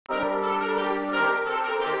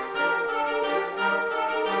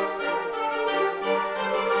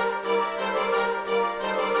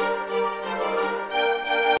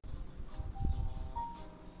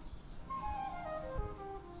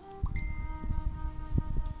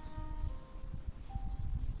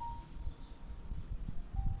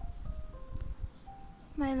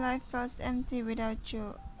My life feels empty without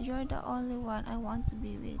you. You're the only one I want to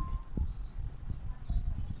be with.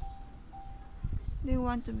 Do you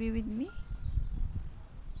want to be with me?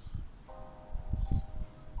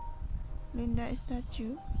 Linda, is that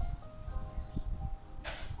you?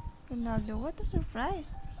 Ronaldo, what a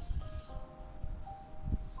surprise!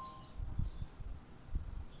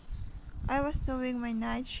 I was doing my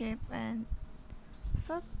night shift and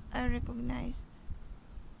thought I recognized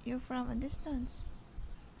you from a distance.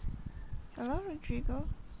 Hello, Rodrigo.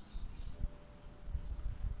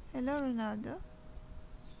 Hello, Ronaldo.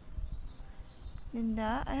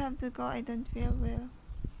 Linda, I have to go. I don't feel well.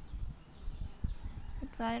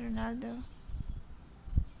 Goodbye, Ronaldo.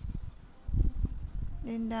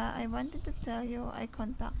 Linda, I wanted to tell you I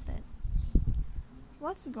contacted.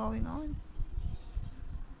 What's going on?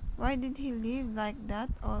 Why did he leave like that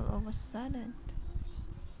all of a sudden?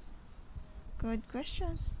 Good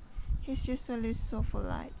questions. He's usually so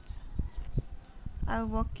polite. I'll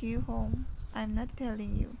walk you home. I'm not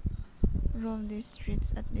telling you. Roam these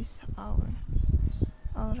streets at this hour.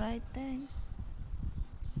 Alright, thanks.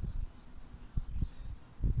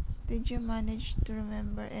 Did you manage to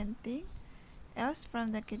remember anything else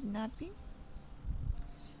from the kidnapping?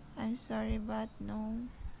 I'm sorry, but no.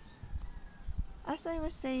 As I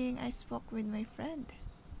was saying, I spoke with my friend.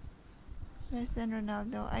 Listen,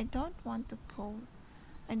 Ronaldo, I don't want to cause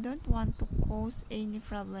any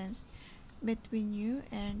problems between you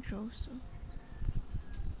and Rosso.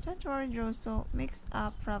 Don't worry, Rosso makes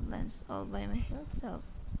up problems all by myself.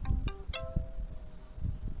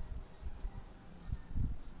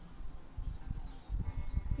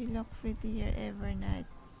 You look prettier every night.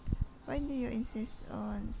 Why do you insist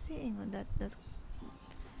on seeing that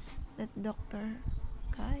doctor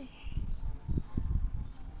guy?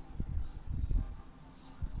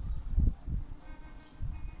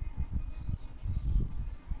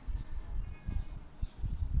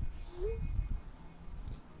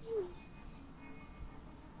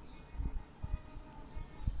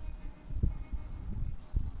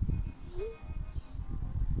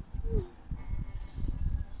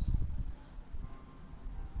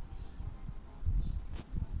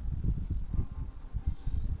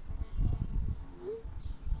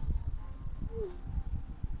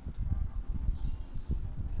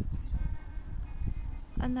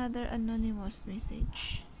 Another anonymous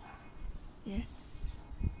message. Yes.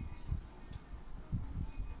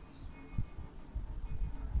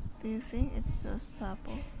 Do you think it's so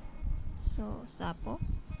sapo? So sapo?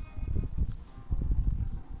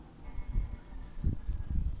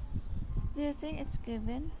 Do you think it's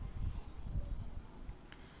given?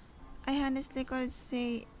 I honestly could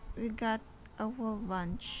say we got a whole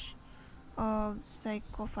bunch of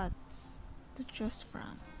psychopaths to choose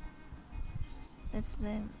from.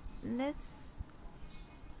 Let's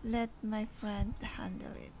let my friend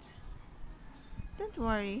handle it. Don't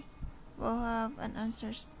worry, we'll have an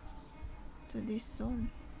answer to this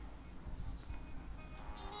soon.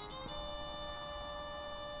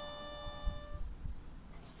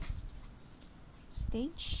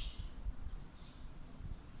 Stage.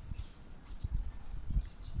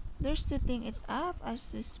 They're setting it up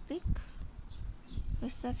as we speak.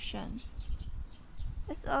 Reception.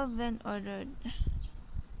 It's all been ordered.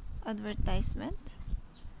 Advertisement.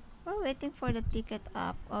 We're waiting for the ticket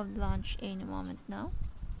app of launch any moment now.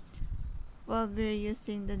 We'll be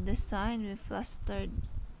using the design we plastered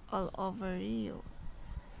all over Rio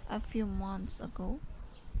a few months ago.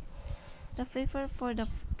 The paper for the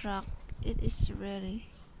truck, it is ready.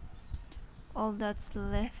 All that's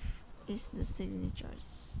left is the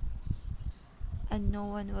signatures. And no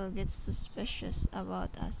one will get suspicious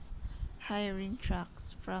about us hiring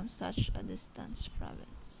trucks from such a distant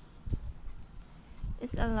province.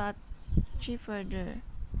 It's a lot cheaper there.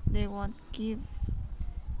 They won't give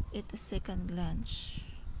it a second glance.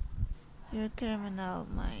 Your criminal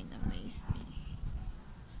mind amazed me.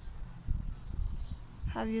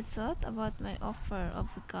 Have you thought about my offer of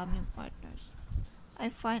becoming partners? I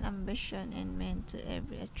find ambition in men to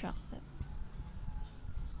every attractive.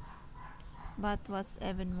 But what's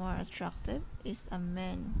even more attractive is a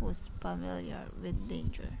man who's familiar with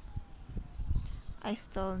danger. I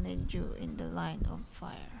still need you in the line of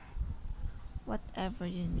fire. Whatever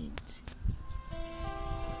you need.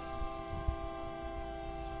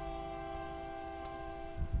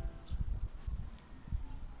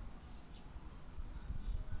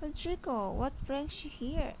 Rodrigo, what brings you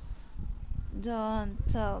here? Don't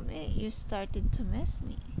tell me you started to miss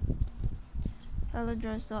me. Hello,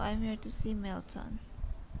 Droso. I'm here to see Milton.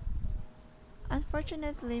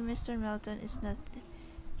 Unfortunately, Mr. Milton is not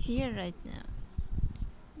here right now.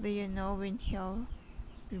 Do you know when he'll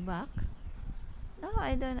be back? No,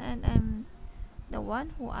 I don't, and I'm the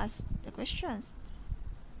one who asked the questions.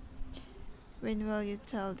 When will you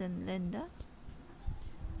tell them, Linda?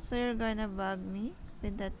 So you're gonna bug me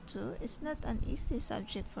with that too? It's not an easy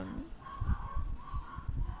subject for me.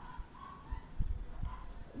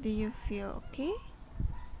 Do you feel okay?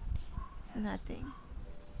 It's nothing.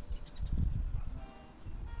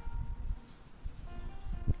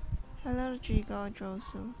 Hello, Rodrigo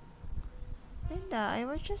Drosu. Linda, I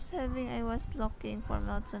was looking for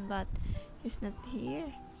Milton, but he's not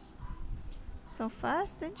here. So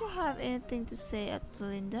fast? Don't you have anything to say to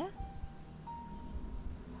Linda?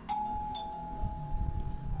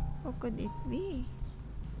 Who could it be?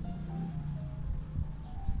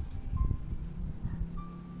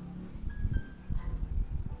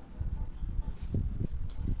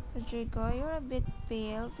 Rodrigo, you're a bit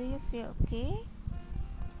pale. Do you feel okay?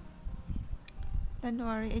 Don't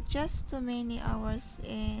worry, it's just too many hours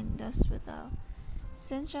in the hospital.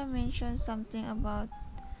 Cynthia mentioned something about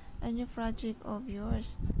a new project of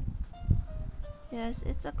yours. Yes,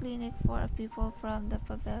 it's a clinic for people from the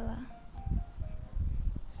favela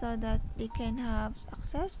so that they can have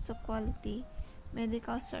access to quality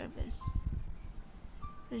medical service.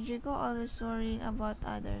 Rodrigo always worrying about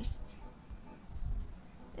others.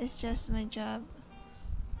 It's just my job.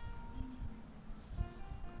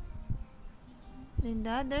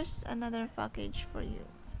 Linda, there's another package for you.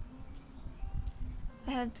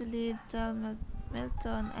 I have to leave. Tell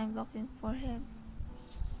Milton I'm looking for him.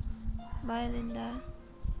 Bye, Linda.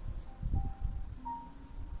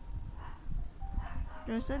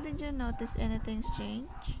 Rosa, did you notice anything strange?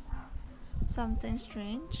 Something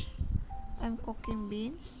strange? I'm cooking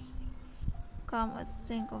beans. Come to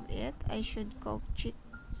think of it, I should go check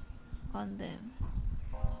on them.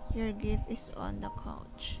 Your gift is on the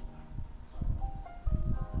couch.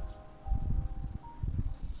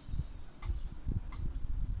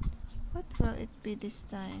 What will it be this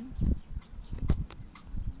time?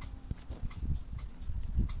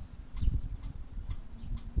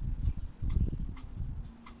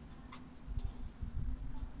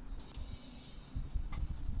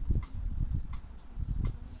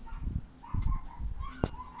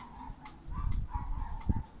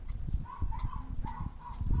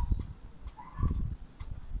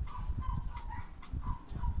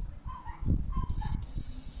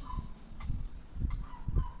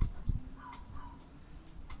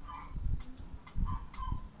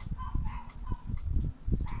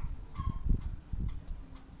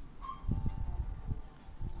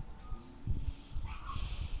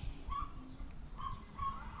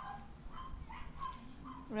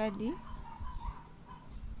 Ready?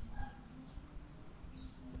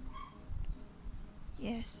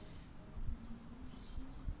 Yes.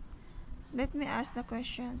 Let me ask the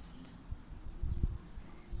questions.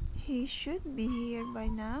 He should be here by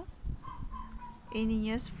now. Any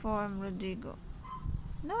news from Rodrigo?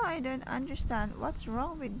 No, I don't understand. What's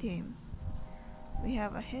wrong with him? We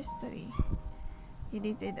have a history. He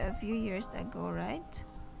did it a few years ago, right?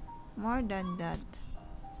 More than that.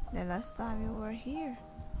 The last time you were here.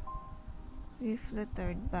 We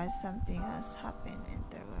fluttered, but something else happened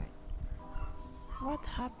afterward. What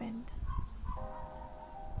happened?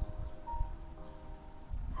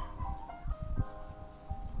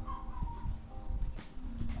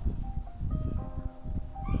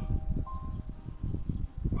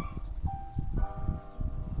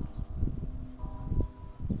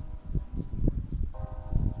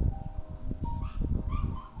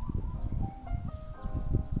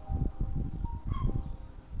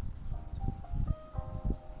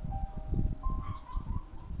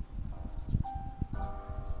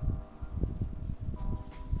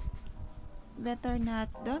 Better not.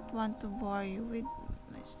 Don't want to bore you with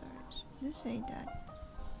my stories. Do say that.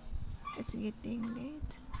 It's getting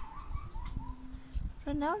late.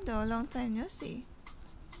 Ronaldo, long time no see.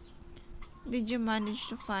 Did you manage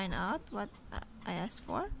to find out what I asked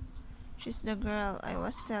for? She's the girl I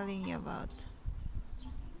was telling you about.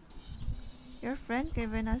 Your friend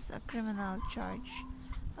given us a criminal charge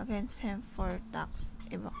against him for tax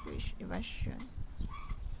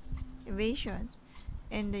evasions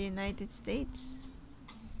in the United States.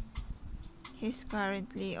 He's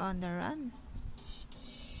currently on the run.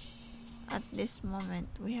 At this moment,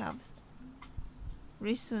 we have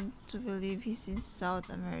reason to believe he's in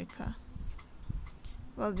South America.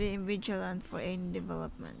 We'll be vigilant for any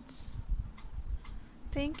developments.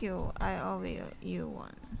 Thank you, I owe you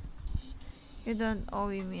one. You don't owe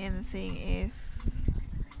me anything.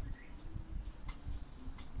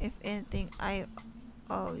 If anything, I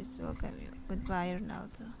always welcome you. Goodbye,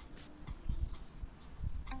 Ronaldo.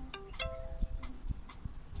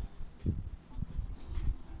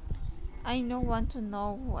 I don't want to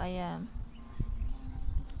know who I am.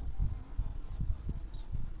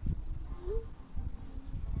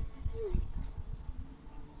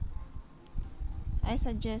 I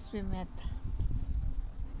suggest we met.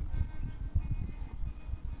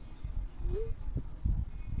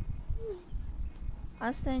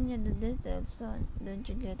 I'll send you the details soon. Don't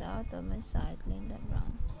you get out of my sight, Linda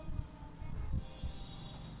Brown.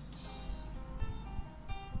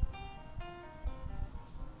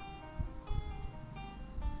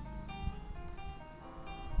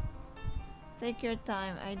 Take your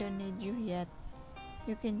time, I don't need you yet.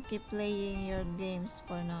 You can keep playing your games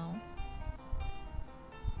for now.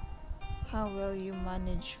 How will you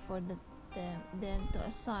manage for them to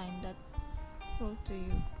assign that role to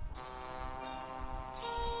you?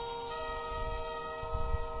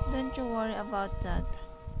 Don't you worry about that.